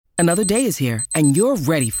Another day is here, and you're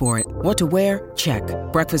ready for it. What to wear? Check.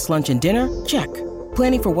 Breakfast, lunch, and dinner? Check.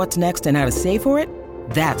 Planning for what's next and how to save for it?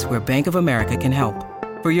 That's where Bank of America can help.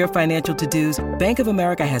 For your financial to-dos, Bank of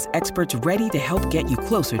America has experts ready to help get you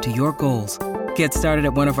closer to your goals. Get started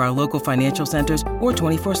at one of our local financial centers or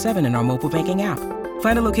 24/7 in our mobile banking app.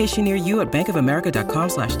 Find a location near you at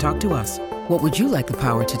bankofamerica.com/talktous. What would you like the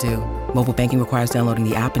power to do? Mobile banking requires downloading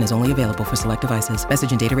the app and is only available for select devices.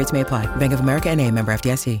 Message and data rates may apply. Bank of America N.A., member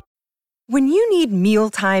FDIC. When you need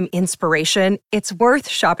mealtime inspiration, it's worth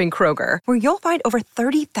shopping Kroger, where you'll find over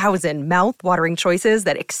 30,000 mouth-watering choices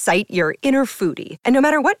that excite your inner foodie. And no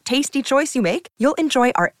matter what tasty choice you make, you'll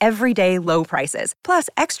enjoy our everyday low prices, plus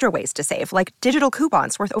extra ways to save, like digital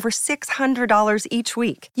coupons worth over $600 each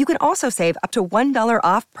week. You can also save up to $1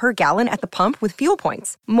 off per gallon at the pump with fuel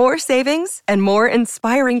points. More savings and more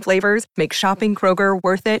inspiring flavors make shopping Kroger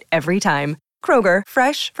worth it every time. Kroger,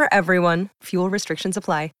 fresh for everyone. Fuel restrictions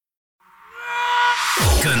apply.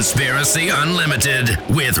 Conspiracy Unlimited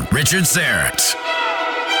with Richard Syrett.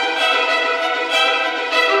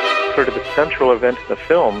 Sort of the central event of the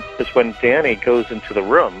film is when Danny goes into the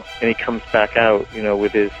room and he comes back out,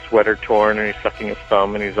 with his sweater torn and he's sucking his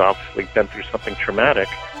thumb and he's obviously been through something traumatic.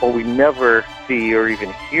 Well, we never see or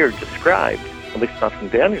even hear described, at least not from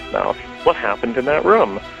Danny's mouth, what happened in that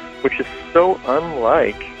room, which is so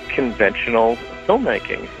unlike conventional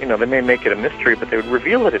filmmaking. They may make it a mystery, but they would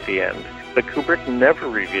reveal it at the end. But Kubrick never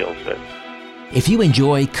reveals it. If you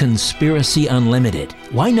enjoy Conspiracy Unlimited,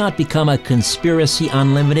 why not become a Conspiracy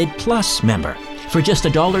Unlimited Plus member? For just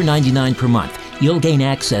 $1.99 per month, you'll gain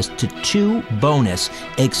access to 2 bonus,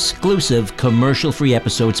 exclusive, commercial-free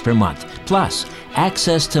episodes per month, plus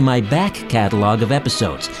access to my back catalog of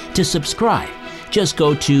episodes. To subscribe, just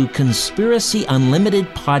go to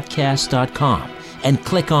conspiracyunlimitedpodcast.com and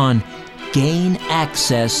click on Gain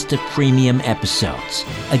Access to Premium Episodes.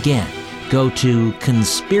 Again, go to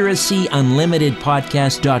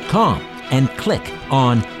conspiracyunlimitedpodcast.com and click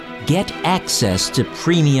on Get Access to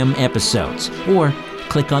Premium Episodes, or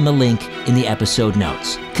click on the link in the episode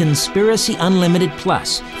notes. Conspiracy Unlimited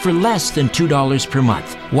Plus for less than $2 per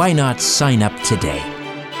month. Why not sign up today?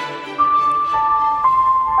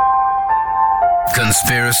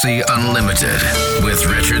 Conspiracy Unlimited with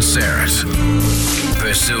Richard Syrett.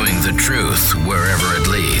 Pursuing the truth wherever it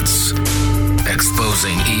leads.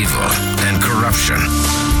 Exposing evil and corruption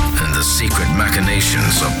and the secret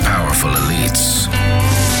machinations of powerful elites.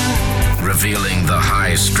 Revealing the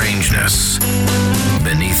high strangeness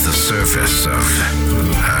beneath the surface of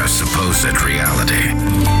our supposed reality.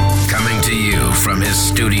 Coming to you from his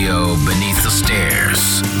studio beneath the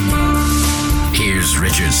stairs. Here's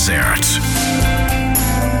Richard Syrett.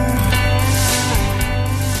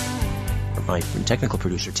 My technical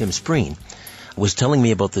producer, Tim Spreen, was telling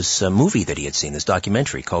me about this movie that he had seen, this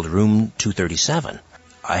documentary called Room 237.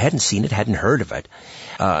 I hadn't seen it, hadn't heard of it.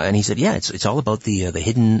 And he said, yeah, it's all about the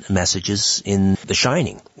hidden messages in The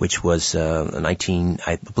Shining, which was I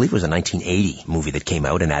believe it was a 1980 movie that came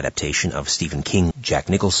out, an adaptation of Stephen King. Jack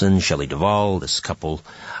Nicholson, Shelley Duvall, this couple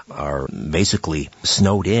are basically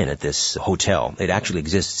snowed in at this hotel. It actually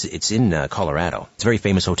exists. It's in Colorado. It's a very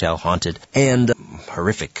famous hotel, haunted, and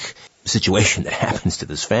horrific situation that happens to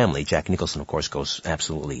this family. Jack Nicholson, of course, goes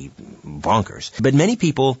absolutely bonkers. But many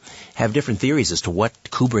people have different theories as to what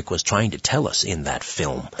Kubrick was trying to tell us in that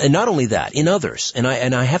film. And not only that, in others. And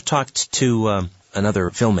I have talked to another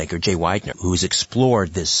filmmaker, Jay Weidner, who's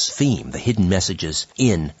explored this theme, the hidden messages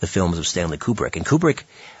in the films of Stanley Kubrick. And Kubrick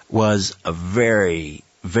was a very,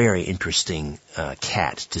 very interesting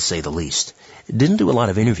cat, to say the least. Didn't do a lot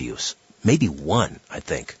of interviews. Maybe one, I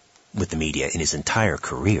think, with the media in his entire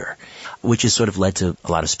career, which has sort of led to a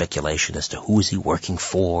lot of speculation as to who is he working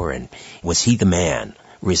for, and was he the man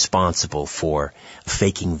responsible for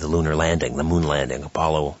faking the lunar landing, the moon landing,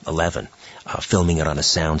 Apollo 11, filming it on a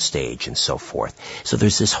soundstage and so forth. So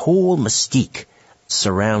there's this whole mystique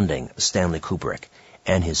surrounding Stanley Kubrick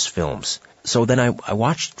and his films. So then I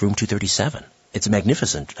watched Room 237. It's a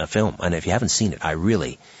magnificent film, and if you haven't seen it, I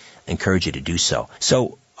really encourage you to do so.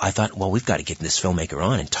 So I thought, well, we've got to get this filmmaker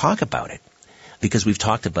on and talk about it, because we've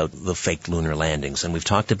talked about the fake lunar landings, and we've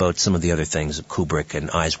talked about some of the other things of Kubrick and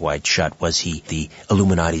Eyes Wide Shut. Was he the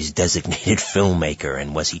Illuminati's designated filmmaker,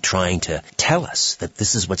 and was he trying to tell us that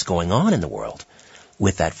this is what's going on in the world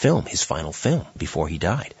with that film, his final film, before he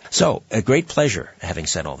died? So, a great pleasure, having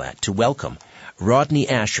said all that, to welcome Rodney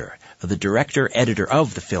Asher, the director-editor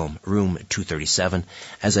of the film Room 237.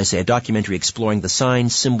 As I say, a documentary exploring the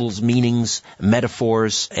signs, symbols, meanings,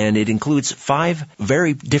 metaphors, and it includes 5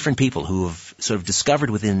 very different people who have sort of discovered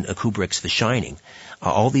within Kubrick's The Shining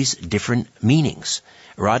all these different meanings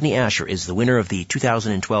Rodney Asher is the winner of the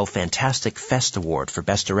 2012 Fantastic Fest Award for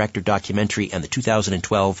Best Director Documentary and the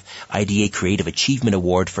 2012 IDA Creative Achievement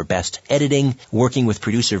Award for Best Editing. Working with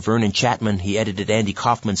producer Vernon Chatman, he edited Andy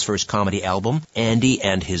Kaufman's first comedy album, Andy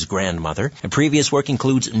and His Grandmother. And previous work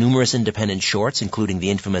includes numerous independent shorts, including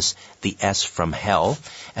the infamous The S from Hell,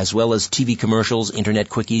 as well as TV commercials, internet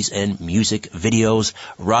quickies, and music videos.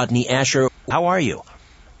 Rodney Asher, how are you?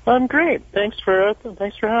 I'm great. Thanks for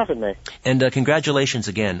having me. And congratulations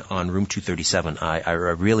again on Room 237. I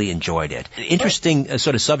really enjoyed it. Interesting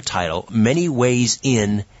sort of subtitle, Many Ways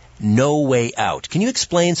In, No Way Out. Can you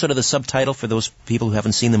explain sort of the subtitle for those people who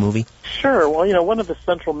haven't seen the movie? Sure. Well, one of the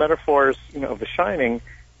central metaphors, of The Shining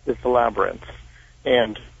is the labyrinth.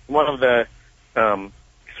 And one of the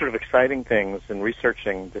sort of exciting things in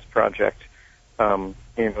researching this project,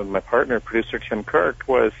 with my partner, producer Tim Kirk,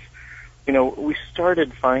 was we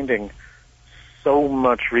started finding so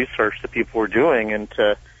much research that people were doing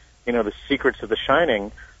into, the secrets of The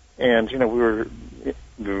Shining, and, we were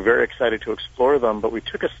very excited to explore them, but we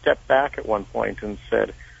took a step back at one point and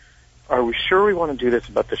said, are we sure we want to do this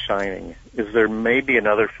about The Shining? Is there maybe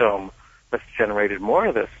another film that's generated more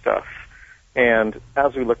of this stuff? And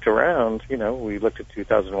as we looked around, we looked at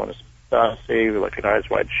 2001: A Odyssey, we looked at Eyes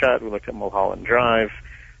Wide Shut, we looked at Mulholland Drive,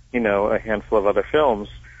 a handful of other films.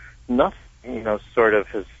 Nothing, sort of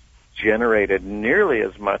has generated nearly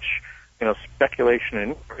as much, speculation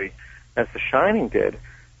and inquiry as The Shining did.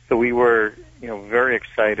 So we were, very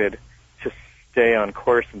excited to stay on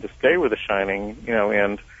course and to stay with The Shining,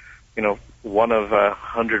 and, one of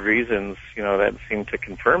 100 reasons, that seemed to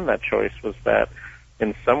confirm that choice was that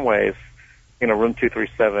in some ways, Room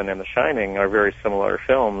 237 and The Shining are very similar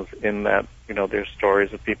films in that, they're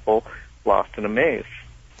stories of people lost in a maze.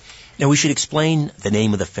 Now, we should explain the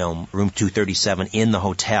name of the film, Room 237, in the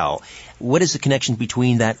hotel. What is the connection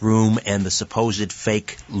between that room and the supposed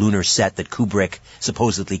fake lunar set that Kubrick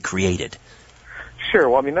supposedly created? Sure.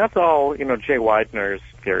 Well, that's all, Jay Weidner's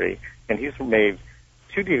theory, and he's made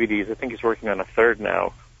 2 DVDs. I think he's working on a third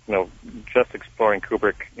now, just exploring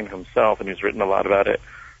Kubrick himself, and he's written a lot about it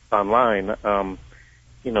online.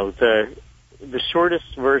 The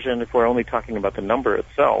shortest version, if we're only talking about the number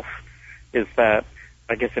itself, is that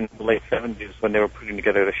I guess in the late 70s, when they were putting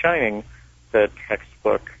together The Shining, the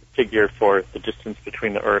textbook figure for the distance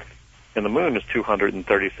between the Earth and the Moon is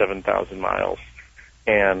 237,000 miles.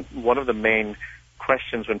 And one of the main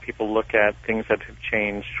questions when people look at things that have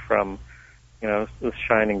changed from, The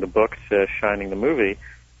Shining the book to Shining the movie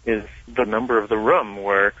is the number of the room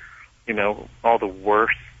where, all the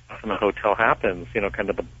worst stuff in the hotel happens, kind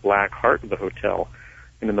of the black heart of the hotel.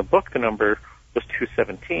 And in the book, the number was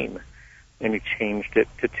 217. And he changed it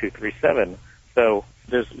to 237. So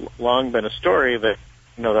there's long been a story that,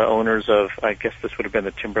 the owners of, I guess this would have been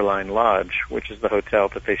the Timberline Lodge, which is the hotel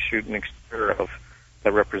that they shoot an exterior of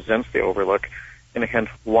that represents the Overlook, and hence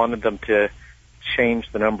wanted them to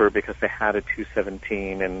change the number because they had a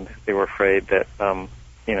 217, and they were afraid that,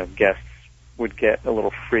 guests would get a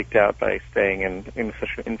little freaked out by staying in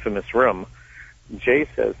such an infamous room. Jay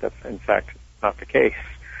says that's, in fact, not the case.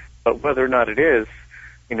 But whether or not it is,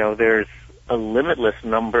 there's a limitless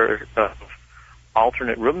number of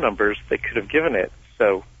alternate room numbers they could have given it.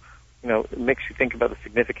 So, it makes you think about the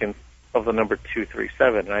significance of the number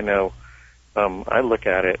 237. I know I look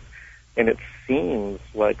at it, and it seems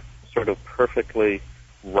like sort of perfectly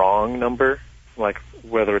wrong number, like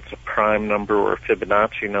whether it's a prime number or a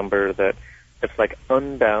Fibonacci number, that it's like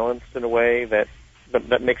unbalanced in a way that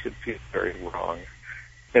makes it feel very wrong.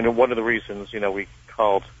 And one of the reasons, we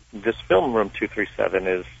called this film Room 237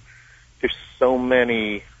 is there's so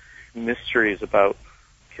many mysteries about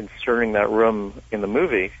concerning that room in the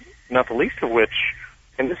movie, not the least of which,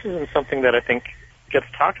 and this isn't something that I think gets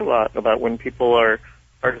talked a lot about when people are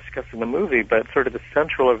discussing the movie, but sort of the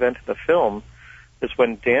central event of the film is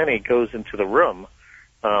when Danny goes into the room,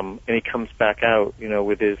 and he comes back out,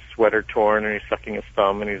 with his sweater torn and he's sucking his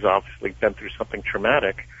thumb and he's obviously been through something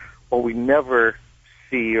traumatic. Well, we never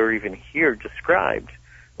see or even hear described,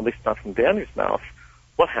 at least not from Danny's mouth,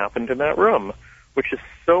 what happened in that room, which is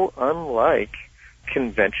so unlike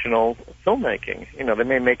conventional filmmaking. They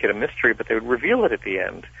may make it a mystery, but they would reveal it at the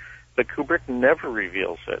end. But Kubrick never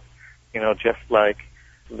reveals it, just like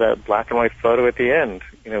the black and white photo at the end.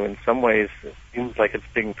 In some ways, it seems like it's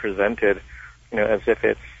being presented, as if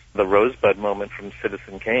it's the Rosebud moment from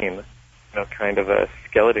Citizen Kane, kind of a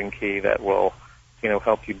skeleton key that will,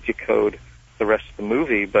 help you decode the rest of the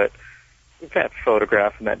movie. But that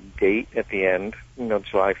photograph and that date at the end,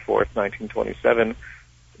 July 4th, 1927,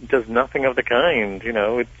 does nothing of the kind.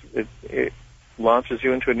 It launches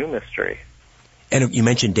you into a new mystery. And you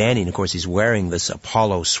mentioned Danny, and of course he's wearing this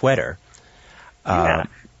Apollo sweater. Yeah.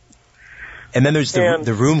 And then there's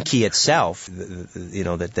the room key itself,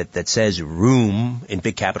 that says room in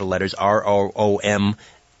big capital letters, ROOM,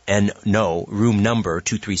 and room number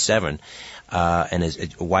 237. And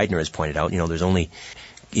as Widener has pointed out,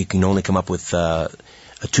 you can only come up with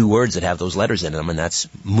 2 words that have those letters in them, and that's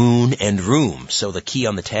moon and room. So the key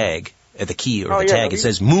on the tag, it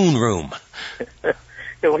says moon room.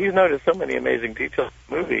 Yeah, well, he's noticed so many amazing details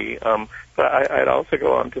in the movie, but I'd also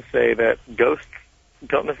go on to say that ghosts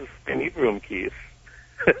don't necessarily need room keys.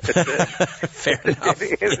 Fair enough.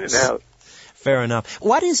 In and out. Fair enough.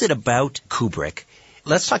 What is it about Kubrick?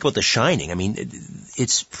 Let's talk about The Shining. I mean,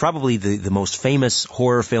 it's probably the most famous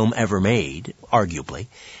horror film ever made, arguably.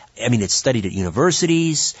 I mean, it's studied at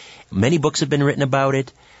universities. Many books have been written about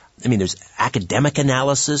it. I mean, there's academic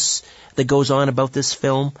analysis that goes on about this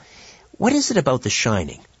film. What is it about The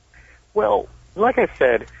Shining? Well, like I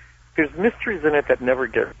said, there's mysteries in it that never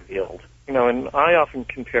get revealed. And I often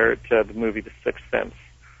compare it to the movie The Sixth Sense,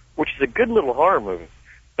 which is a good little horror movie.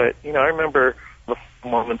 But, I remember the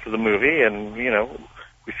moments of the movie and,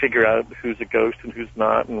 we figure out who's a ghost and who's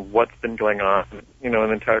not and what's been going on, in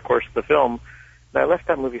the entire course of the film. And I left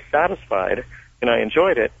that movie satisfied, and I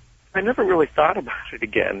enjoyed it. I never really thought about it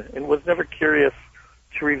again and was never curious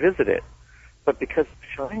to revisit it. But because The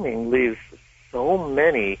Shining leaves so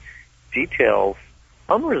many details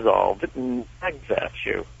unresolved, it nags at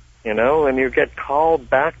you, and you get called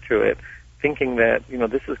back to it thinking that,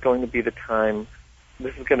 this is going to be the time,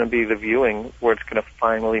 this is going to be the viewing where it's going to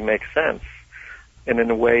finally make sense. And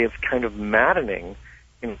in a way, it's kind of maddening.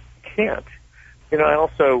 You can't. I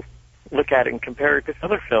also look at it and compare it to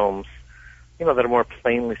other films, that are more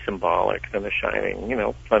plainly symbolic than The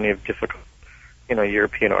Shining. Plenty of difficult,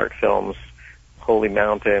 European art films, Holy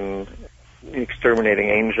Mountain, Exterminating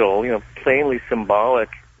Angel, plainly symbolic,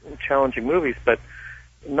 challenging movies, but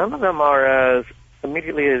none of them are as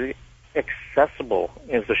immediately accessible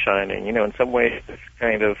as The Shining. In some ways, it's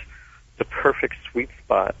kind of the perfect sweet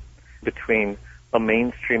spot between a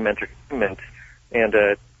mainstream entertainment and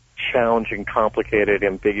a challenging, complicated,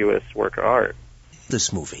 ambiguous work of art.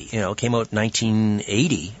 This movie, came out in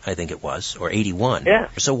 1980, I think it was, or 81. Yeah.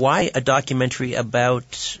 So why a documentary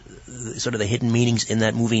about sort of the hidden meanings in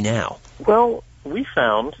that movie now? Well, we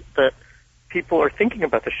found that people are thinking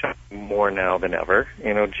about The Shining more now than ever.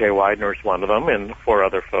 Jay Weidner's one of them, and 4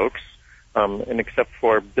 other folks. And except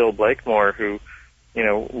for Bill Blakemore, who,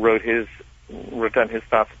 wrote down his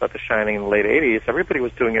thoughts about The Shining in the late 80s, everybody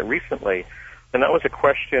was doing it recently. And that was a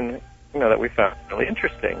question, that we found really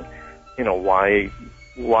interesting. Why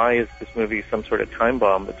is this movie some sort of time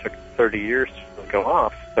bomb that took 30 years to go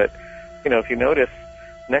off? But, if you notice,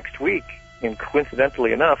 next week, and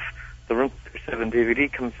coincidentally enough, the Room 237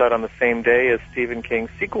 DVD comes out on the same day as Stephen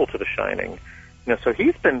King's sequel to The Shining. So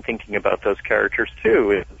he's been thinking about those characters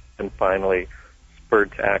too, and finally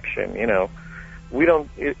spurred to action. We don't,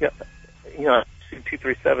 see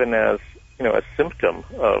 237 as, a symptom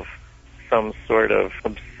of some sort of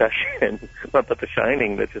obsession about The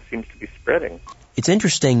Shining that just seems to be spreading. It's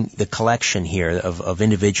interesting, the collection here of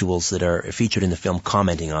individuals that are featured in the film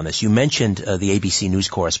commenting on this. You mentioned the ABC News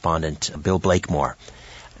correspondent, Bill Blakemore.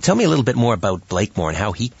 Tell me a little bit more about Blakemore and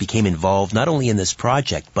how he became involved not only in this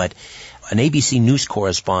project, but an ABC News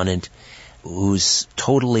correspondent who's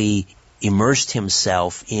totally immersed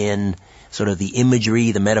himself in sort of the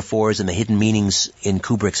imagery, the metaphors, and the hidden meanings in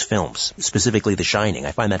Kubrick's films, specifically The Shining.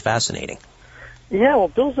 I find that fascinating. Yeah, well,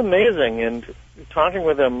 Bill's amazing, and talking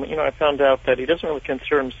with him, I found out that he doesn't really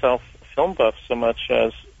consider himself a film buff so much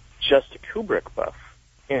as just a Kubrick buff.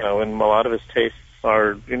 And a lot of his tastes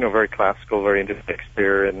are, very classical, very into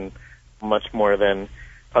Shakespeare, and much more than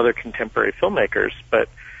other contemporary filmmakers. But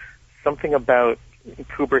something about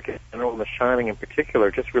Kubrick in general, and The Shining in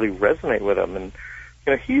particular, just really resonate with him. And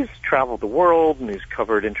he's traveled the world, and he's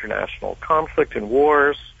covered international conflict and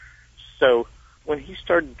wars. So when he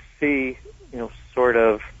started to see, sort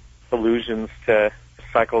of allusions to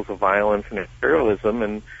cycles of violence and imperialism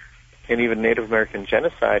and even Native American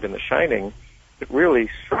genocide in The Shining, it really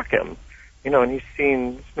struck him. And he's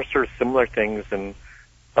seen sort of similar things in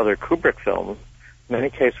other Kubrick films. In any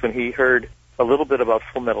case, when he heard a little bit about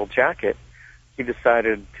Full Metal Jacket, he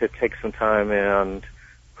decided to take some time and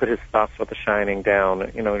put his thoughts about The Shining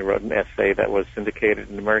down. He wrote an essay that was syndicated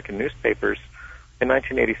in American newspapers in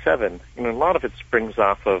 1987. A lot of it springs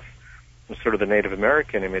off of sort of the Native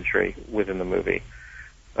American imagery within the movie.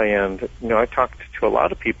 And, I talked to a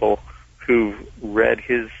lot of people who read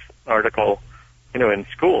his article, in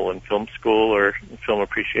school, in film school or in film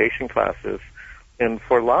appreciation classes. And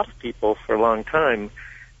for a lot of people, for a long time,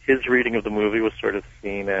 his reading of the movie was sort of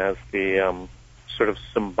seen as the sort of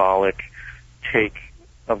symbolic take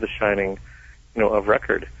of The Shining, of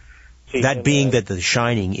record. That being that The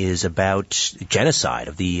Shining is about genocide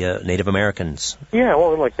of the Native Americans. Yeah,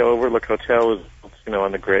 well, like the Overlook Hotel is,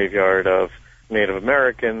 on the graveyard of Native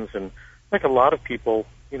Americans, and like a lot of people,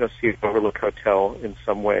 see the Overlook Hotel in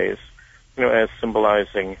some ways, as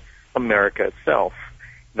symbolizing America itself.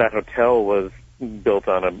 That hotel was built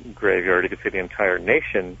on a graveyard. You could say the entire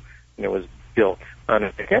nation, was built on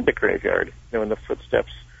a gigantic graveyard, in the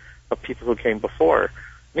footsteps of people who came before.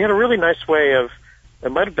 And he had a really nice way of,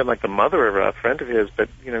 it might have been like the mother of a friend of his, but,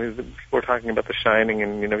 people were talking about The Shining,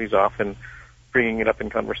 and, he's often bringing it up in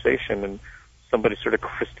conversation, and somebody sort of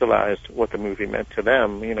crystallized what the movie meant to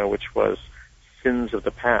them, which was sins of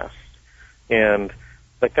the past. And,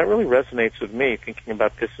 like, that really resonates with me, thinking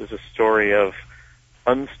about this as a story of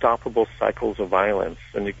unstoppable cycles of violence,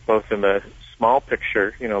 and both in the small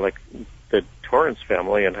picture, like the Torrance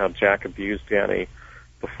family and how Jack abused Danny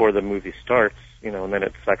before the movie starts, and then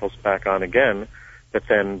it cycles back on again, but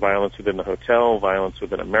then violence within the hotel, violence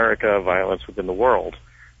within America, violence within the world.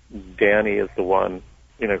 Danny is the one,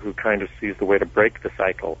 who kind of sees the way to break the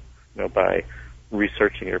cycle, by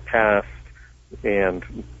researching your past and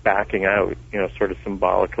backing out, sort of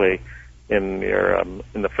symbolically in your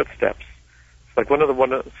in the footsteps. Like one of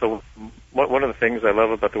the things I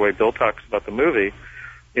love about the way Bill talks about the movie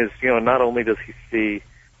is, not only does he see,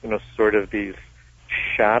 sort of these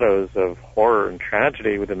shadows of horror and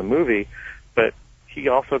tragedy within the movie, but he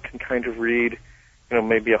also can kind of read,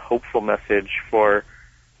 maybe a hopeful message for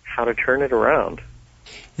how to turn it around.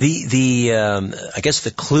 I guess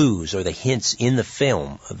the clues or the hints in the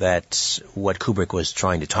film that what Kubrick was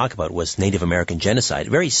trying to talk about was Native American genocide.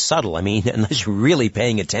 Very subtle, unless you're really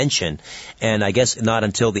paying attention. And I guess not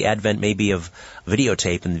until the advent maybe of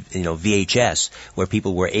videotape and, VHS, where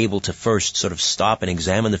people were able to first sort of stop and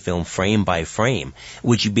examine the film frame by frame,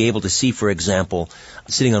 would you be able to see, for example,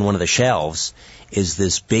 sitting on one of the shelves is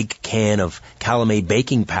this big can of Calumet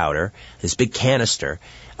baking powder, this big canister,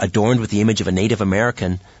 adorned with the image of a Native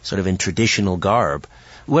American, sort of in traditional garb.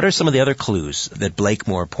 What are some of the other clues that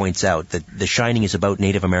Blakemore points out that The Shining is about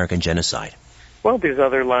Native American genocide? Well, there's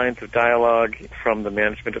other lines of dialogue from the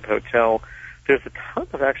management of the hotel. There's a ton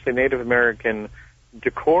of actually Native American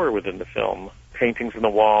decor within the film. Paintings on the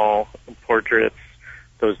wall, portraits,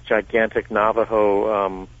 those gigantic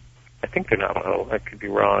Navajo, I think they're Navajo, I could be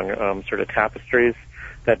wrong, sort of tapestries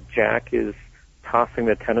that Jack is tossing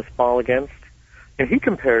the tennis ball against. And he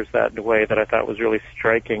compares that in a way that I thought was really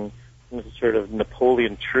striking, sort of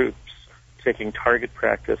Napoleon troops taking target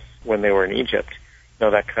practice when they were in Egypt.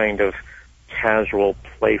 That kind of casual,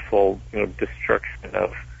 playful, destruction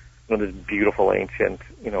of this beautiful ancient,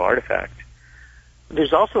 artifact.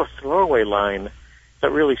 There's also a throwaway line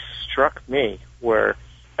that really struck me, where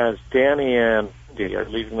as Danny and Wendy are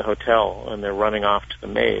leaving the hotel and they're running off to the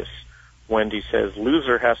maze, Wendy says,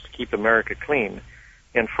 "Loser has to keep America clean."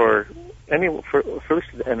 And for at least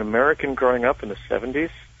an American growing up in the 70s,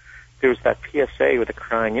 there was that PSA with a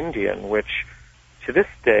crying Indian, which to this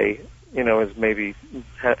day, is maybe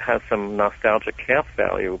has some nostalgic camp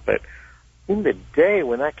value. But in the day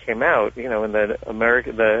when that came out, and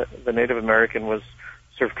the Native American was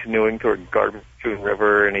sort of canoeing toward Garbage-Strewn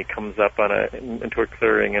River, and he comes up into a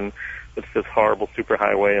clearing, and it's this horrible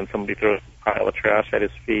superhighway, and somebody throws a pile of trash at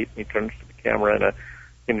his feet, and he turns to the camera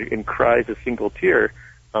and cries a single tear.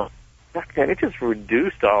 Back then, it just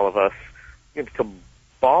reduced all of us to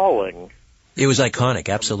bawling. It was iconic,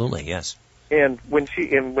 absolutely, yes. And when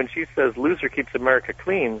she says "loser keeps America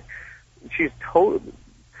clean,"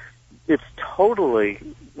 it's totally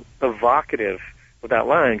evocative of that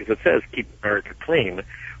line, because it says "keep America clean,"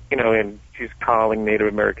 and she's calling Native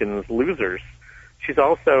Americans losers. She's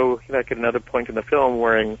also, at another point in the film,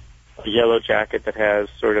 wearing a yellow jacket that has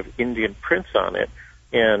sort of Indian prints on it.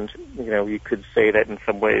 And, you could say that in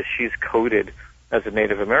some ways she's coded as a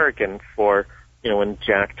Native American for, when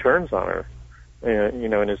Jack turns on her,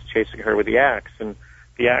 and is chasing her with the axe. And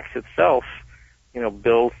the axe itself,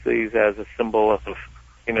 Bill sees as a symbol of,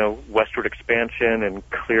 westward expansion and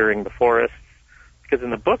clearing the forests. Because in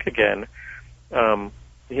the book, again,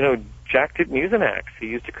 Jack didn't use an axe. He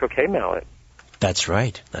used a croquet mallet. That's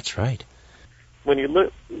right. When you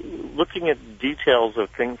looking at details of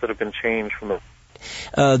things that have been changed from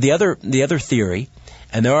the other theory,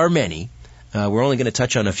 and there are many, we're only going to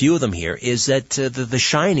touch on a few of them here, is that The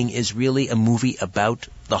Shining is really a movie about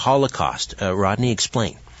the Holocaust. Rodney,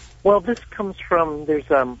 explain. Well, this comes from, there's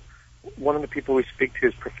one of the people we speak to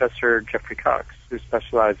is Professor Jeffrey Cox, who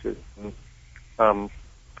specializes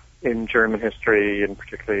in German history and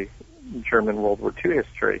particularly German World War II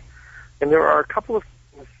history. And there are a couple of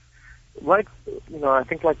things, like, I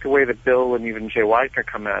think like the way that Bill and even Jay Weidner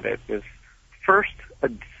come at it is, first, a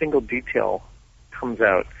single detail comes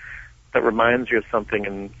out that reminds you of something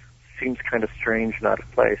and seems kind of strange and out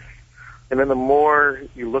of place. And then the more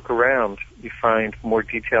you look around, you find more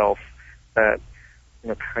details that,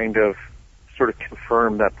 kind of sort of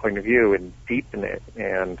confirm that point of view and deepen it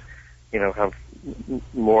and, have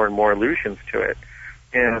more and more allusions to it.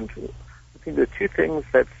 And I think the two things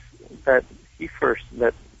that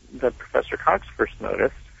Professor Cox first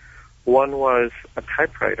noticed, one was a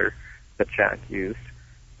typewriter that Jack used,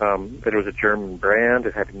 that it was a German brand.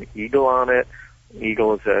 It had an eagle on it. An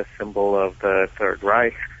eagle is a symbol of the Third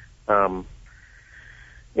Reich. And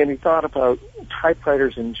he thought about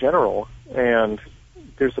typewriters in general, and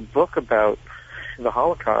there's a book about the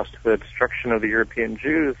Holocaust, the destruction of the European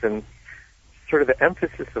Jews, and sort of the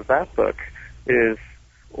emphasis of that book is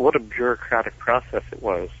what a bureaucratic process it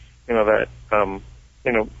was.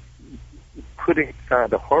 Putting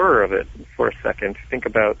aside the horror of it for a second, think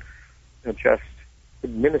about just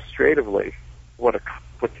administratively what a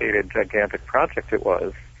complicated, gigantic project it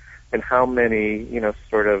was, and how many,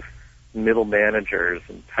 sort of middle managers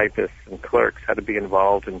and typists and clerks had to be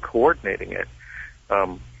involved in coordinating it.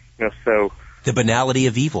 So the banality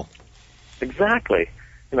of evil. Exactly.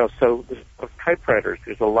 So of typewriters,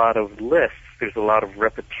 there's a lot of lists, there's a lot of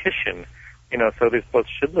repetition. So there's both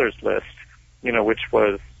Schindler's List, which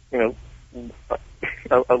was,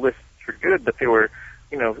 a list for good, but there were,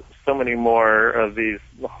 so many more of these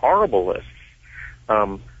horrible lists.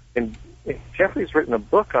 And Jeffrey's written a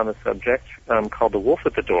book on the subject called The Wolf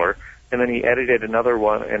at the Door, and then he edited another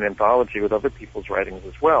one, an anthology with other people's writings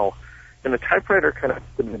as well. And the typewriter kind of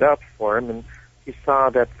opened it up for him, and he saw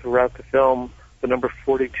that throughout the film, the number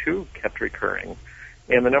 42 kept recurring.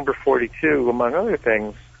 And the number 42, among other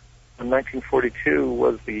things, in 1942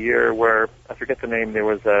 was the year where, I forget the name, there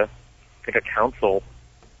was a council,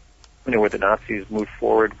 where the Nazis moved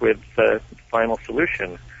forward with the final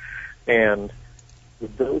solution. And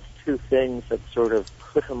with those two things that sort of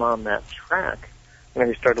put him on that track,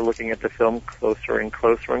 he started looking at the film closer and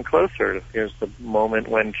closer and closer. There's the moment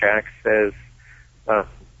when Jack says,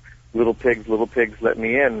 little pigs, let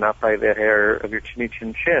me in, not by the hair of your chinny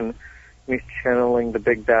chin chin. And he's channeling the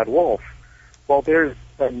big bad wolf. Well, there's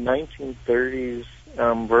a 1930s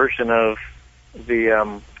version of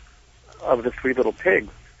the Three Little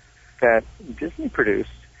Pigs that Disney produced,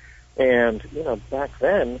 and back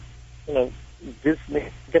then, Disney,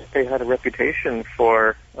 I guess they had a reputation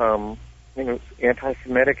for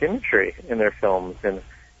anti-Semitic imagery in their films. And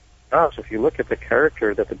gosh, if you look at the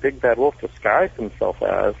character that the big bad wolf disguised himself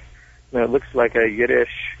as, it looks like a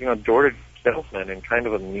Yiddish, door-to-door salesman and kind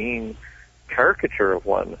of a mean caricature of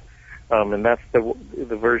one. And that's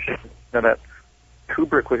the version that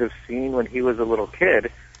Kubrick would have seen when he was a little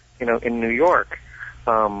kid, in New York.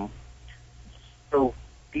 So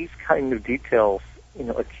these kind of details,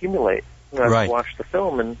 accumulate as you watch the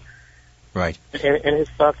film, and right. And his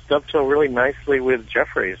thoughts dovetail really nicely with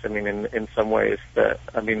Jeffrey's. In some ways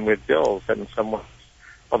with Bill's, and in some ways,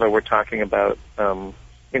 although we're talking about a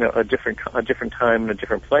different time and a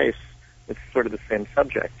different place, it's sort of the same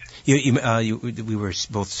subject. We were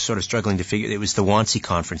both sort of struggling to figure. It was the Wannsee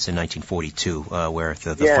Conference in 1942 where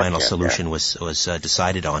the final solution was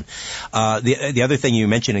decided on. The other thing you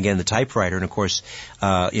mentioned again, the typewriter, and of course,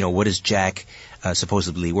 what is Jack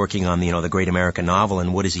supposedly working on? The great American novel,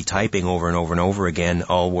 and what is he typing over and over and over again?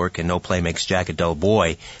 All work and no play makes Jack a dull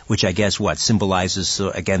boy, which I guess symbolizes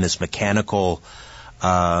again this mechanical,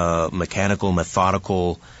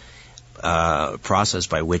 methodical process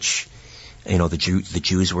by which the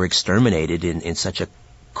Jews were exterminated in such a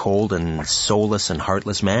cold and soulless and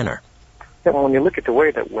heartless manner. Yeah, well, when you look at the way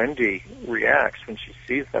that Wendy reacts when she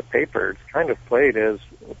sees that paper, it's kind of played as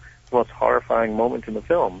the most horrifying moment in the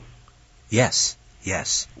film. Yes.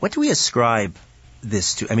 What do we ascribe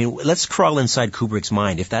this to? Let's crawl inside Kubrick's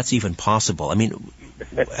mind, if that's even possible.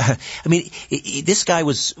 This guy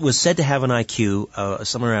was said to have an IQ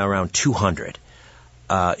somewhere around 200.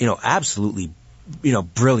 Absolutely,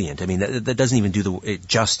 brilliant. That doesn't even do the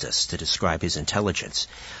justice to describe his intelligence.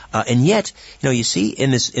 And yet, you see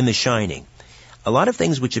in The Shining, a lot of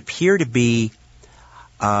things which appear to be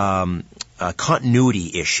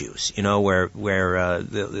continuity issues. Where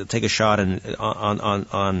they'll take a shot and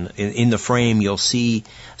in the frame you'll see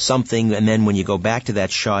something, and then when you go back to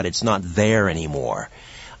that shot, it's not there anymore.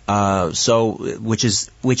 Which is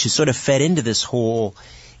sort of fed into this whole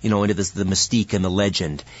into the mystique and the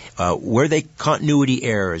legend. Were they continuity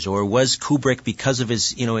errors, or was Kubrick, because of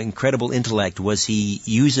his, incredible intellect, was he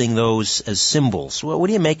using those as symbols? Well, what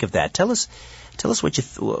do you make of that? Tell us what you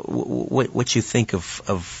think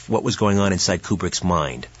of what was going on inside Kubrick's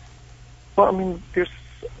mind. Well, I mean, if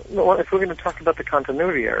we're going to talk about the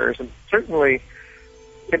continuity errors, and certainly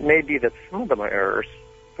it may be that some of them are errors,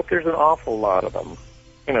 but there's an awful lot of them.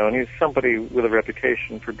 And he's somebody with a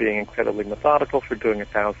reputation for being incredibly methodical, for doing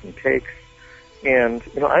 1,000 takes. And,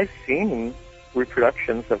 I've seen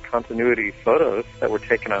reproductions of continuity photos that were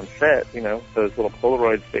taken on set, those little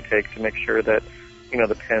Polaroids they take to make sure that,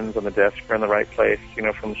 the pens on the desk are in the right place,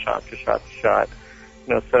 from shot to shot to shot.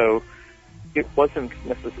 So it wasn't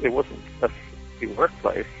a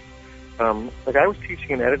workplace. I was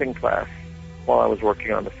teaching an editing class while I was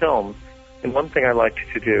working on the film, and one thing I liked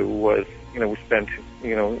to do was, we spent,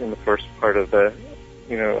 in the first part of the,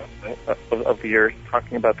 of the year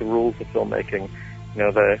talking about the rules of filmmaking,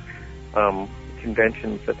 the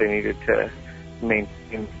conventions that they needed to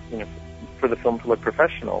maintain, for the film to look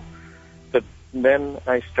professional. But then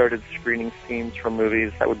I started screening scenes from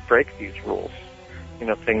movies that would break these rules.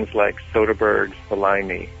 Things like Soderbergh's The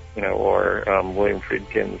Limey, or William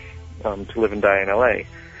Friedkin's To Live and Die in L.A.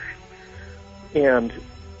 And,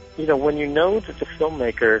 when you know that the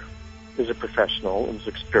filmmaker is a professional, is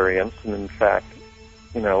experienced, and in fact,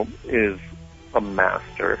 is a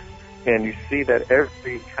master, and you see that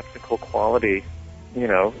every technical quality,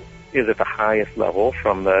 is at the highest level,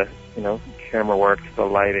 from the, camera work to the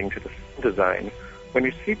lighting to the design. When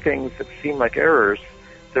you see things that seem like errors,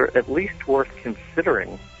 they're at least worth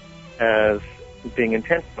considering as being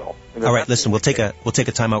intentional. All right, listen, we'll take a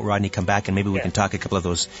timeout, Rodney. Come back, and maybe we can talk a couple of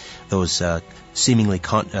those seemingly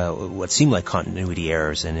what seem like continuity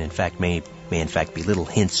errors, and in fact may in fact be little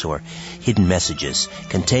hints or hidden messages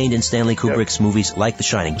contained in Stanley Kubrick's movies like The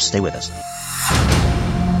Shining. Stay with us.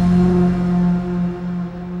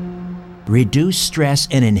 Reduce stress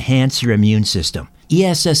and enhance your immune system.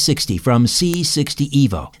 ESS60 from C60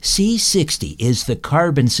 Evo. C60 is the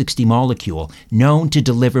carbon-60 molecule known to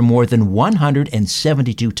deliver more than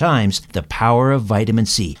 172 times the power of vitamin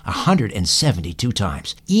C. 172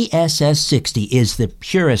 times. ESS60 is the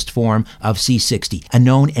purest form of C60, a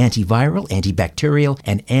known antiviral, antibacterial,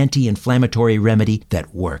 and anti-inflammatory remedy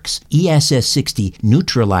that works. ESS60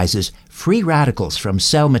 neutralizes free radicals from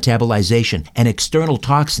cell metabolization and external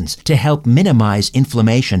toxins to help minimize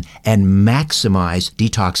inflammation and maximize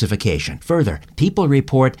detoxification. Further, people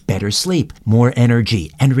report better sleep, more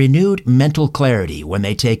energy, and renewed mental clarity when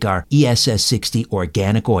they take our ESS60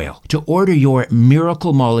 organic oil. To order your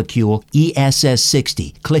miracle molecule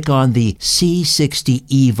ESS60, click on the C60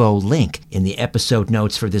 Evo link in the episode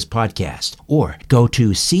notes for this podcast, or go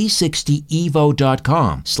to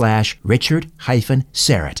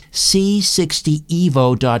c60evo.com/Richard-Syrett.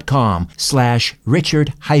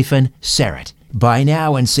 c60evo.com/Richard-Syrett. Buy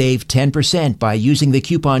now and save 10% by using the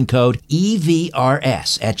coupon code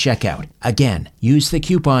EVRS at checkout. Again, use the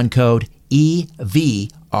coupon code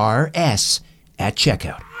EVRS at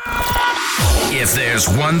checkout. If there's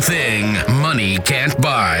one thing money can't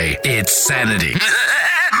buy, it's sanity.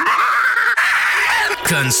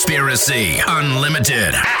 Conspiracy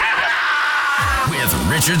Unlimited with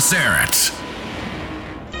Richard Syrett.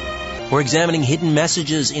 We're examining hidden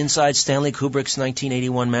messages inside Stanley Kubrick's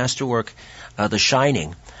 1981 masterwork, The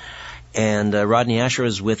Shining. And Rodney Asher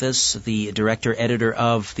is with us, the director-editor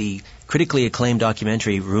of the critically acclaimed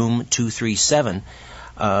documentary Room 237,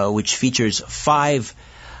 which features 5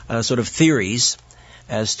 sort of theories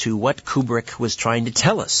as to what Kubrick was trying to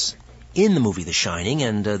tell us in the movie The Shining.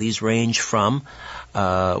 And these range from,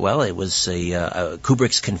 it was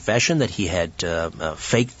Kubrick's confession that he had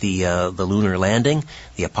faked the lunar landing,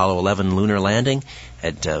 the Apollo 11 lunar landing,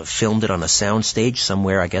 had filmed it on a soundstage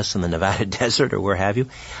somewhere, I guess, in the Nevada desert or where have you.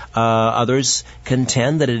 Others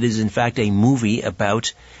contend that it is, in fact, a movie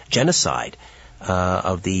about genocide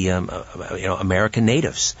of the American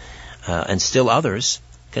natives. And still others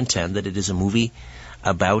contend that it is a movie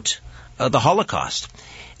about the Holocaust.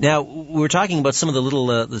 Now, we're talking about some of the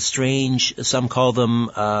little, the strange, some call them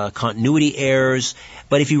continuity errors,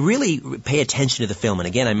 but if you really pay attention to the film, and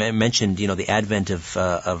again, I mentioned, the advent of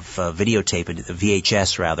videotape,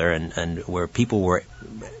 VHS rather, and where people were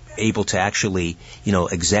able to actually,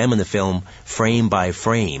 examine the film frame by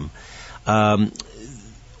frame. One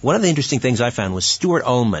of the interesting things I found was Stuart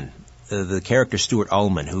Ullman, the character Stuart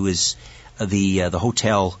Ullman, who is the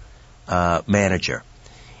hotel manager.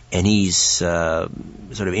 And he's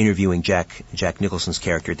sort of interviewing Jack Nicholson's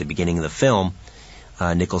character at the beginning of the film,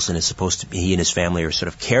 Nicholson is supposed to be, he and his family are sort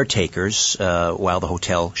of caretakers while the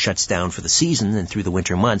hotel shuts down for the season and through the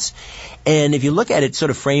winter months. And if you look at it sort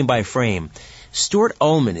of frame by frame, Stuart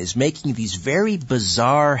Ullman is making these very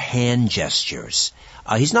bizarre hand gestures.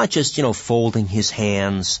 He's not just, folding his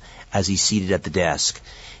hands as he's seated at the desk.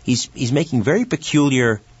 He's making very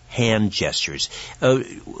peculiar hand gestures.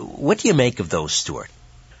 What do you make of those, Stuart?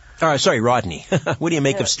 Rodney. What do you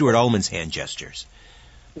make of Stuart Ullman's hand gestures?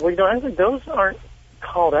 Well, I think those aren't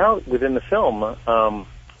called out within the film.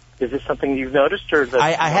 Is this something you've noticed, or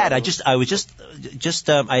I had? I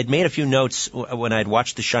had made a few notes when I'd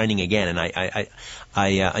watched The Shining again, and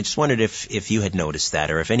I just wondered if you had noticed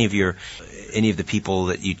that, or if any of the people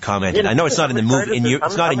that you'd commented. I know it's not in the movie,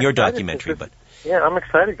 it's not in your documentary, but yeah, I'm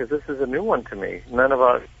excited because this is a new one to me. None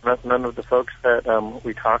of the folks that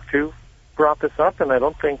we talked to brought this up, and I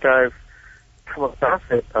don't think I've come across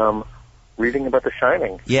it. Reading about The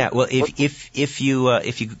Shining. Yeah, well, if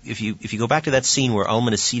you go back to that scene where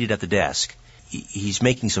Ullman is seated at the desk, he's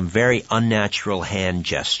making some very unnatural hand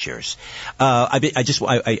gestures. I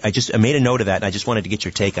made a note of that, and I just wanted to get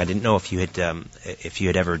your take. I didn't know if you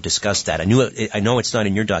had ever discussed that. I know it's not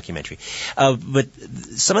in your documentary, but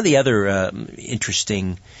some of the other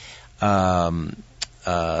interesting sort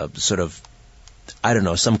of, I don't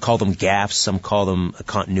know, some call them gaffes, some call them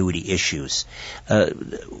continuity issues.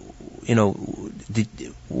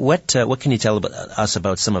 What can you tell us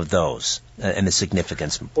about some of those and the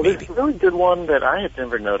significance? Well, there's a really good one that I had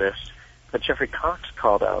never noticed that Jeffrey Cox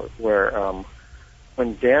called out, where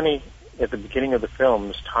when Danny at the beginning of the film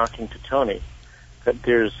is talking to Tony, that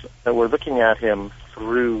we're looking at him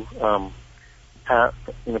through past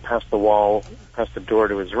the wall, past the door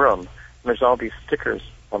to his room, and there's all these stickers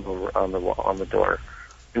on the door,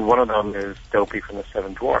 and one of them is Dopey from the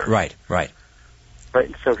Seven Dwarfs. Right.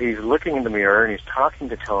 Right, so he's looking in the mirror and he's talking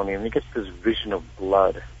to Tony, and he gets this vision of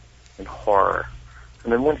blood and horror.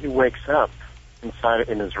 And then when he wakes up in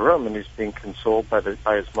his room and he's being consoled by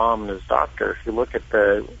his mom and his doctor, if you look at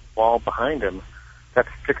the wall behind him, that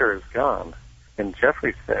sticker is gone. And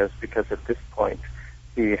Jeffrey says, because at this point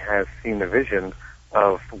he has seen the vision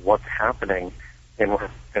of what's happening and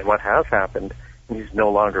what has happened, and he's no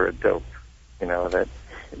longer a dope. That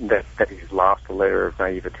he's lost a layer of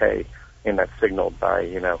naivete. And that's signaled by,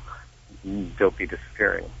 Dopey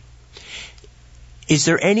disappearing. Is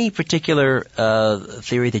there any particular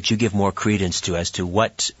theory that you give more credence to as to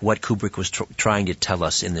what Kubrick was trying to tell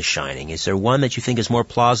us in The Shining? Is there one that you think is more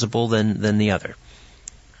plausible than the other?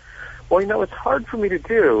 Well, it's hard for me to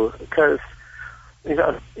do because,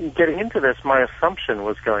 getting into this, my assumption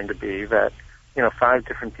was going to be that, 5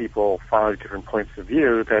 different people, 5 different points of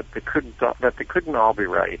view, that they couldn't all be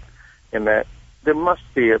right, and that there must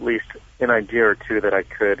be at least an idea or two that I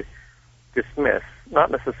could dismiss, not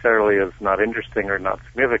necessarily as not interesting or not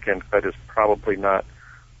significant, but as probably not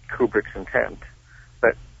Kubrick's intent.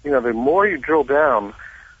 But, the more you drill down,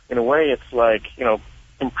 in a way it's like,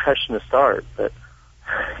 impressionist art, that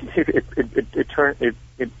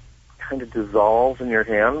it kind of dissolves in your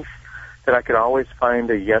hands, that I could always find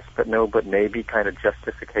a yes but no but maybe kind of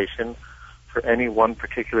justification for any one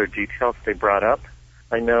particular detail that they brought up.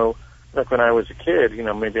 I know, like when I was a kid,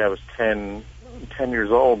 maybe I was 10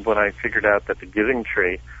 years old when I figured out that the Giving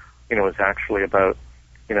Tree, was actually about,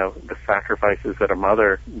 the sacrifices that a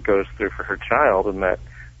mother goes through for her child, and that,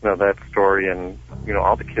 that story and,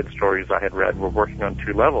 all the kid stories I had read were working on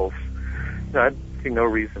 2 levels. I see no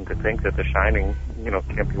reason to think that The Shining,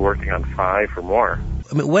 can't be working on 5 or more.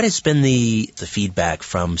 I mean, what has been the feedback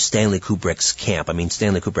from Stanley Kubrick's camp? I mean,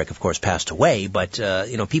 Stanley Kubrick, of course, passed away, but,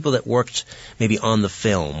 people that worked maybe on the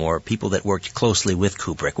film or people that worked closely with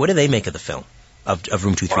Kubrick, what do they make of the film, of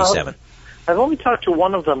Room 237? I've only talked to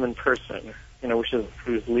one of them in person,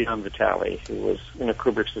 who's Leon Vitali, who was,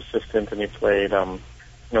 Kubrick's assistant, and he played,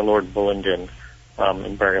 Lord Bullingdon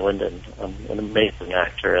in Barry Lyndon, an amazing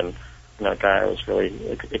actor, and, a guy I was really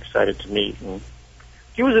excited to meet. And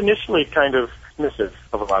he was initially kind of dismissive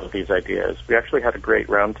of a lot of these ideas. We actually had a great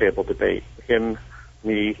roundtable debate. Him,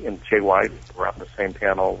 me, and Jay White were on the same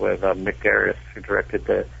panel with Mick Garris, who directed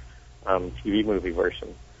the TV movie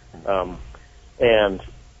version. And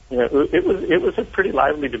it was a pretty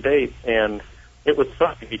lively debate, and it was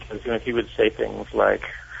funny because he would say things like,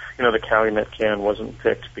 the Calumet can wasn't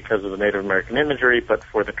picked because of the Native American imagery, but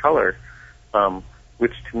for the color,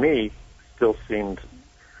 which to me still seemed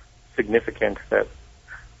significant that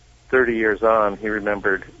 30 years on, he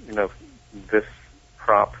remembered, this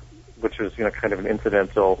prop, which was, kind of an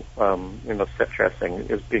incidental, set dressing,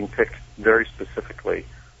 is being picked very specifically,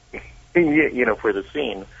 for the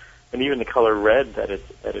scene. And even the color red that it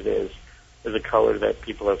is a color that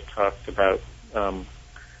people have talked about,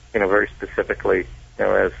 very specifically,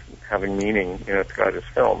 as having meaning, throughout his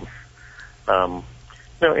films. And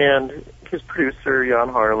his producer, Jan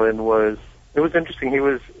Harlan, it was interesting.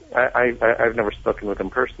 I've never spoken with him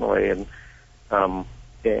personally, and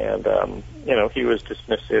he was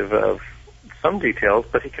dismissive of some details,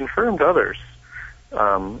 but he confirmed others.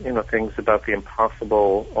 Things about the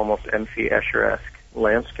impossible, almost M.C. Escher-esque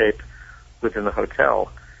landscape within the hotel.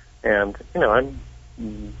 And, I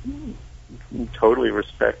totally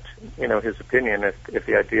respect, his opinion. If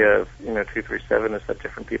the idea of, 237 is that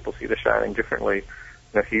different people see The Shining differently,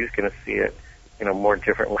 he's going to see it, more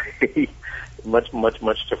differently, much, much,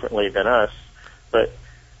 much differently than us. But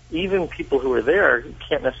even people who are there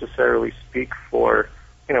can't necessarily speak for,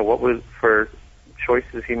 for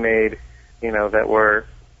choices he made,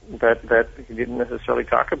 that he didn't necessarily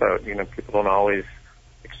talk about. People don't always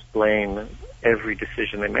explain every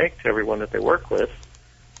decision they make to everyone that they work with.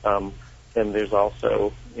 And there's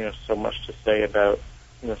also, so much to say about,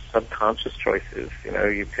 subconscious choices.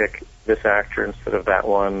 You pick this actor instead of that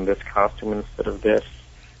one, this costume instead of this,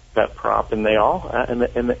 that prop, and they all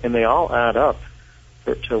they all add up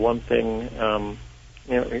to one thing, to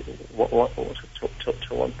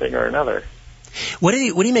one thing or another. What do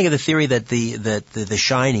you make of the theory that the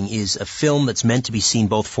Shining is a film that's meant to be seen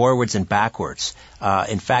both forwards and backwards?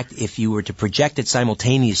 In fact, if you were to project it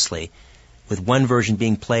simultaneously, with one version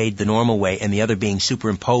being played the normal way and the other being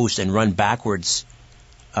superimposed and run backwards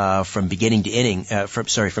from beginning to ending,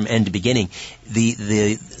 from end to beginning,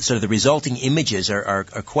 the sort of the resulting images are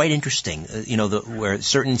quite interesting. Where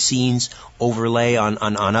certain scenes overlay on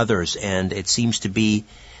others, and it seems to be.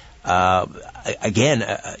 You're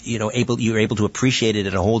able to appreciate it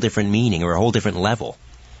at a whole different meaning or a whole different level.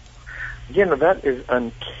 That is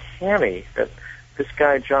uncanny. That this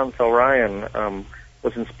guy John Fell Ryan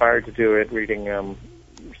was inspired to do it, reading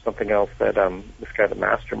something else that this guy, the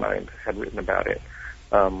Mastermind, had written about it.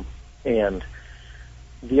 And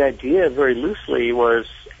the idea, very loosely, was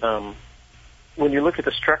when you look at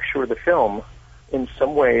the structure of the film, in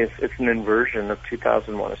some ways it's an inversion of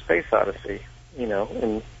 2001: A Space Odyssey.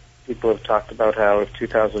 And people have talked about how if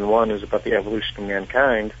 2001 is about the evolution of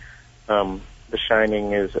mankind, The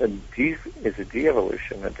Shining is a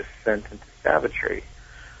de-evolution, a descent into savagery.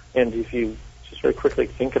 And if you just very quickly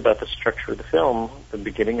think about the structure of the film, the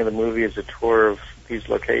beginning of the movie is a tour of these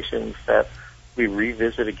locations that we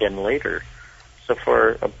revisit again later. So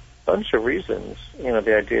for a bunch of reasons,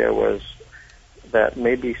 the idea was that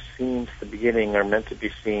maybe scenes at the beginning are meant to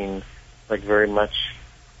be seen like very much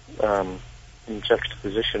in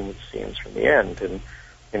juxtaposition with scenes from the end. And,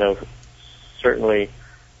 certainly,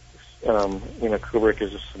 Kubrick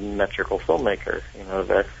is a symmetrical filmmaker.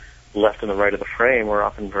 The left and the right of the frame are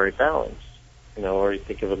often very balanced. Or you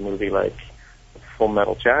think of a movie like Full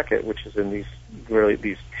Metal Jacket, which is in these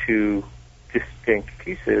two distinct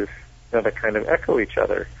pieces that kind of echo each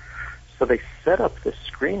other. So they set up this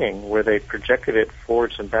screening where they projected it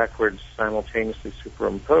forwards and backwards, simultaneously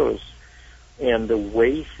superimposed. And the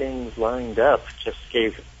way things lined up just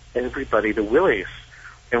gave everybody the willies.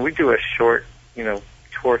 And we do a short,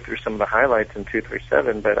 tour through some of the highlights in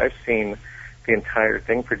 237, but I've seen the entire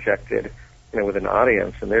thing projected, with an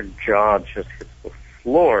audience, and their jaw just hits the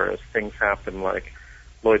floor as things happen, like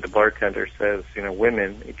Lloyd the bartender says,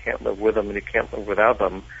 women, you can't live with them and you can't live without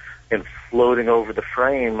them. And floating over the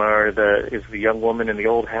frame is the young woman and the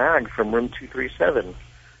old hag from Room 237.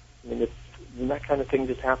 And that kind of thing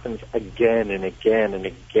just happens again and again and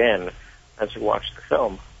again as you watch the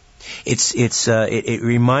film. It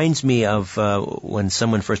reminds me of when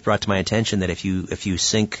someone first brought to my attention that if you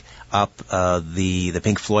sync up the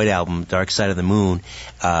Pink Floyd album Dark Side of the Moon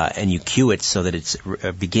and you cue it so that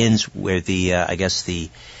it begins where the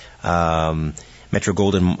Metro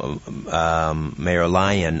Goldwyn Mayer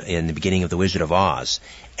Lion in the beginning of The Wizard of Oz,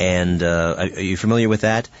 and are you familiar with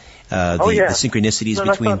that? The synchronicities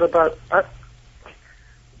between.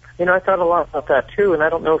 I thought a lot about that too, and I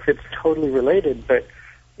don't know if it's totally related, but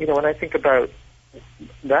when I think about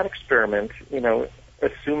that experiment,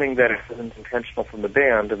 assuming that it wasn't intentional from the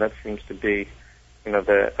band, and that seems to be,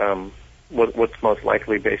 what's most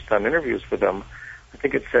likely based on interviews with them, I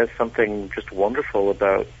think it says something just wonderful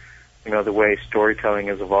about, the way storytelling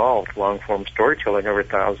has evolved, long-form storytelling over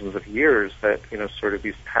thousands of years, that, sort of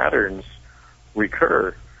these patterns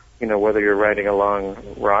recur. Whether you're writing a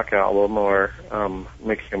long rock album or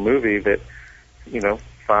making a movie that,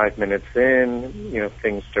 5 minutes in,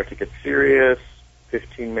 things start to get serious.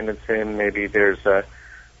 15 minutes in, maybe there's a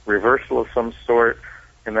reversal of some sort,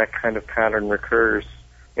 and that kind of pattern recurs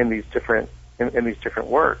in these different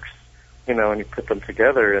works. And you put them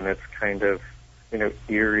together, and it's kind of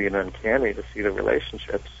eerie and uncanny to see the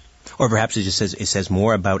relationships. Or perhaps it says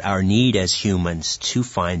more about our need as humans to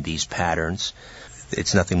find these patterns.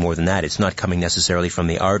 It's nothing more than that. It's not coming necessarily from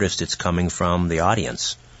the artist. It's coming from the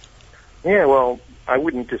audience. Yeah, well, I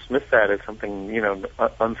wouldn't dismiss that as something,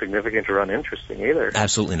 insignificant or uninteresting either.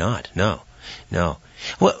 Absolutely not. No.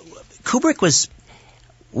 Well, Kubrick was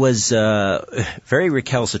very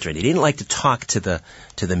recalcitrant. He didn't like to talk to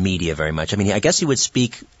the media very much. I mean, I guess he would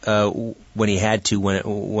speak when he had to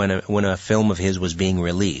when a film of his was being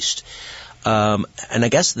released, and I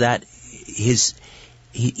guess that he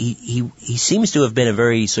seems to have been a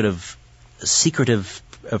very sort of secretive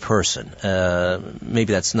person.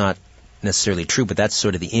 Maybe that's not necessarily true, but that's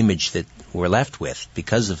sort of the image that we're left with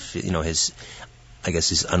because of his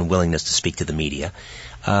unwillingness to speak to the media.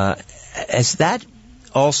 Has that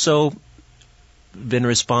also been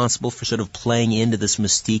responsible for sort of playing into this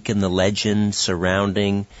mystique and the legend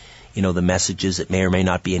surrounding, the messages that may or may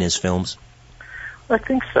not be in his films? I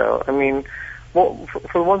think so. I mean, well,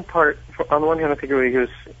 for one part, on the one hand, I think he was,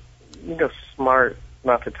 smart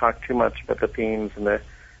not to talk too much about the themes and the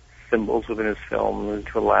symbols within his film, and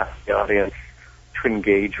to allow the audience to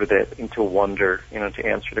engage with it and to wonder, to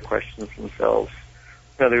answer the questions themselves.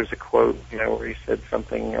 There's a quote, where he said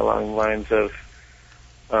something along the lines of,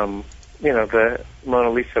 the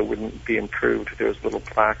Mona Lisa wouldn't be improved if there was a little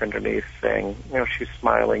plaque underneath saying, she's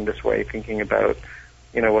smiling this way, thinking about,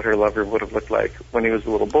 what her lover would have looked like when he was a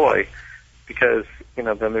little boy, because, then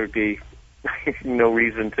there'd be no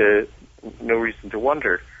reason to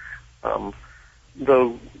wonder.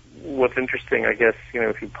 Though what's interesting, I guess,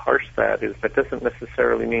 if you parse that, is that doesn't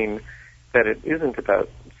necessarily mean that it isn't about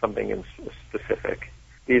something in specific,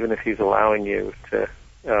 even if he's allowing you to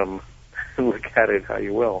look at it how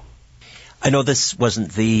you will. I know this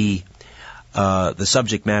wasn't the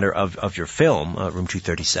subject matter of your film, Room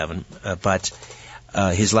 237, but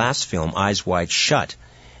his last film, Eyes Wide Shut,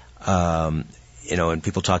 and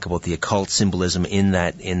people talk about the occult symbolism in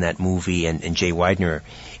that movie, and Jay Weidner,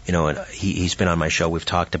 and he's been on my show. We've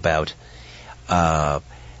talked about the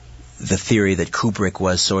theory that Kubrick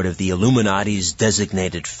was sort of the Illuminati's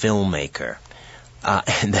designated filmmaker,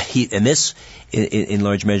 and that this, in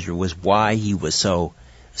large measure, was why he was so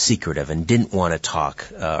secretive and didn't want to talk,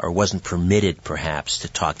 or wasn't permitted, perhaps, to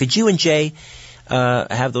talk. Did you and Jay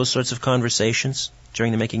have those sorts of conversations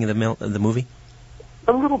during the making of the movie?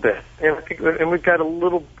 A little bit, and I think, and we've got a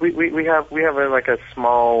little. We have a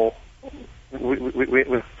small,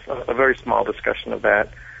 a very small discussion of that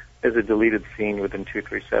as a deleted scene within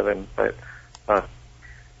 237. But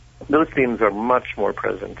those themes are much more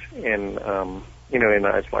present in in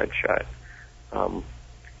Eyes Wide Shut.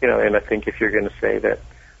 And I think if you're going to say that,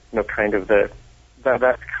 kind of that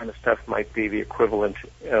kind of stuff might be the equivalent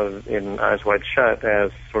of in Eyes Wide Shut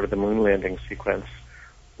as sort of the moon landing sequence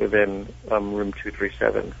within Room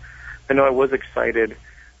 237. I know I was excited.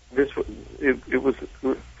 It was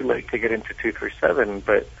late to get into 237,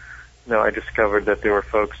 but I discovered that there were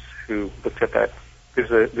folks who looked at that.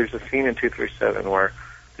 There's a scene in 237 where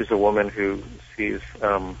there's a woman who sees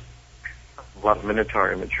a lot of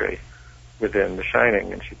Minotaur imagery within The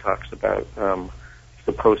Shining, and she talks about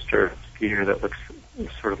the poster skier that looks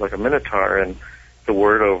sort of like a Minotaur, and the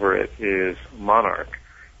word over it is monarch.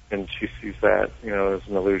 And she sees that, as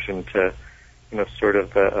an allusion to, sort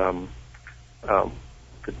of the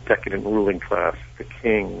decadent ruling class, the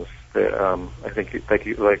kings, I think,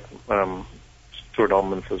 like Stuart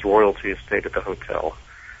Ullman says, royalty stayed at the hotel.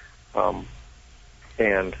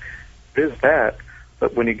 And there's that,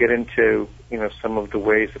 but when you get into, some of the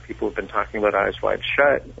ways that people have been talking about Eyes Wide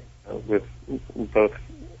Shut, with both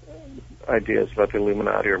ideas about the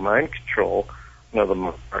Illuminati or mind control, the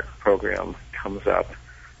Monarch program comes up.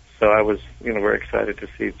 So I was, very excited to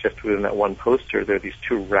see just within that one poster there are these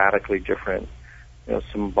two radically different,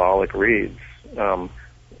 symbolic reads.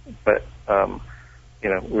 But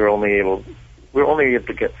we're only able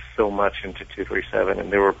to get so much into 237,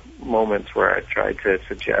 and there were moments where I tried to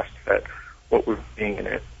suggest that what we're seeing in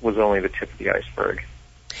it was only the tip of the iceberg.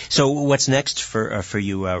 So what's next for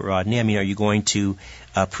you, Rodney? I mean, are you going to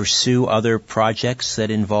pursue other projects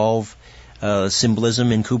that involve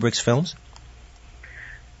symbolism in Kubrick's films?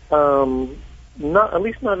 Not, at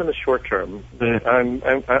least not in the short term.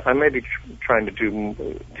 I may be trying to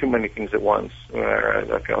do too many things at once.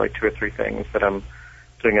 I've got like 2 or 3 things that I'm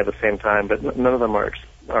doing at the same time, but none of them are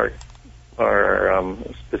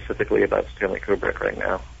specifically about Stanley Kubrick right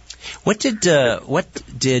now. What did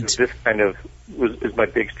this kind of is my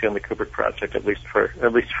big Stanley Kubrick project, at least for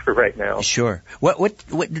right now. Sure. What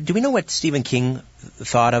do we know what Stephen King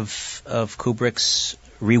thought of Kubrick's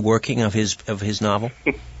reworking of his novel?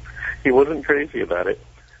 he wasn't crazy about it.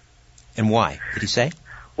 And why? Did he say?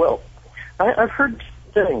 Well, I've heard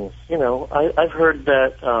things. I've heard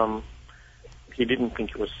that he didn't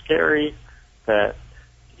think it was scary, that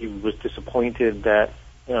he was disappointed that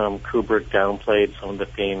Kubrick downplayed some of the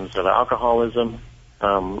themes of alcoholism,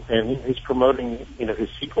 and he's promoting, his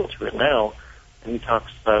sequel to it now, and he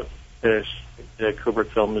talks about the Kubrick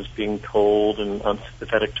film as being cold and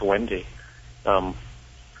unsympathetic to Wendy. And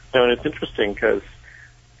it's interesting because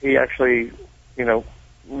he actually,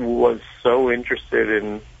 was so interested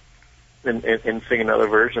in seeing another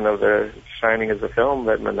version of The Shining as a film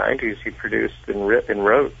that in the 90s he produced and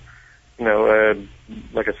wrote,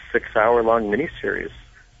 like a 6-hour-long miniseries,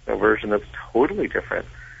 a version that's totally different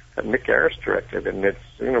that Mick Garris directed, and it's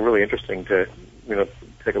really interesting to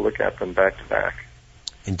take a look at them back to back.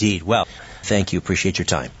 Indeed. Well, thank you. Appreciate your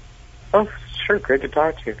time. Oh, sure. Great to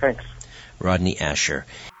talk to you. Thanks. Rodney Asher.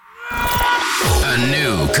 A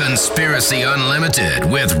new Conspiracy Unlimited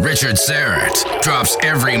with Richard Syrett drops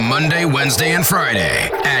every Monday, Wednesday, and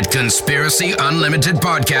Friday at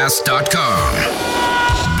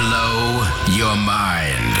conspiracyunlimitedpodcast.com. Blow your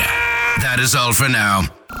mind. That is all for now.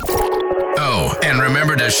 Oh, and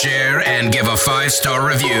remember to share and give a 5-star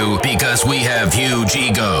review because we have huge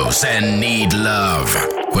egos and need love.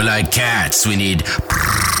 We're like cats. We need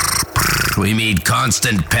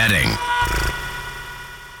constant petting.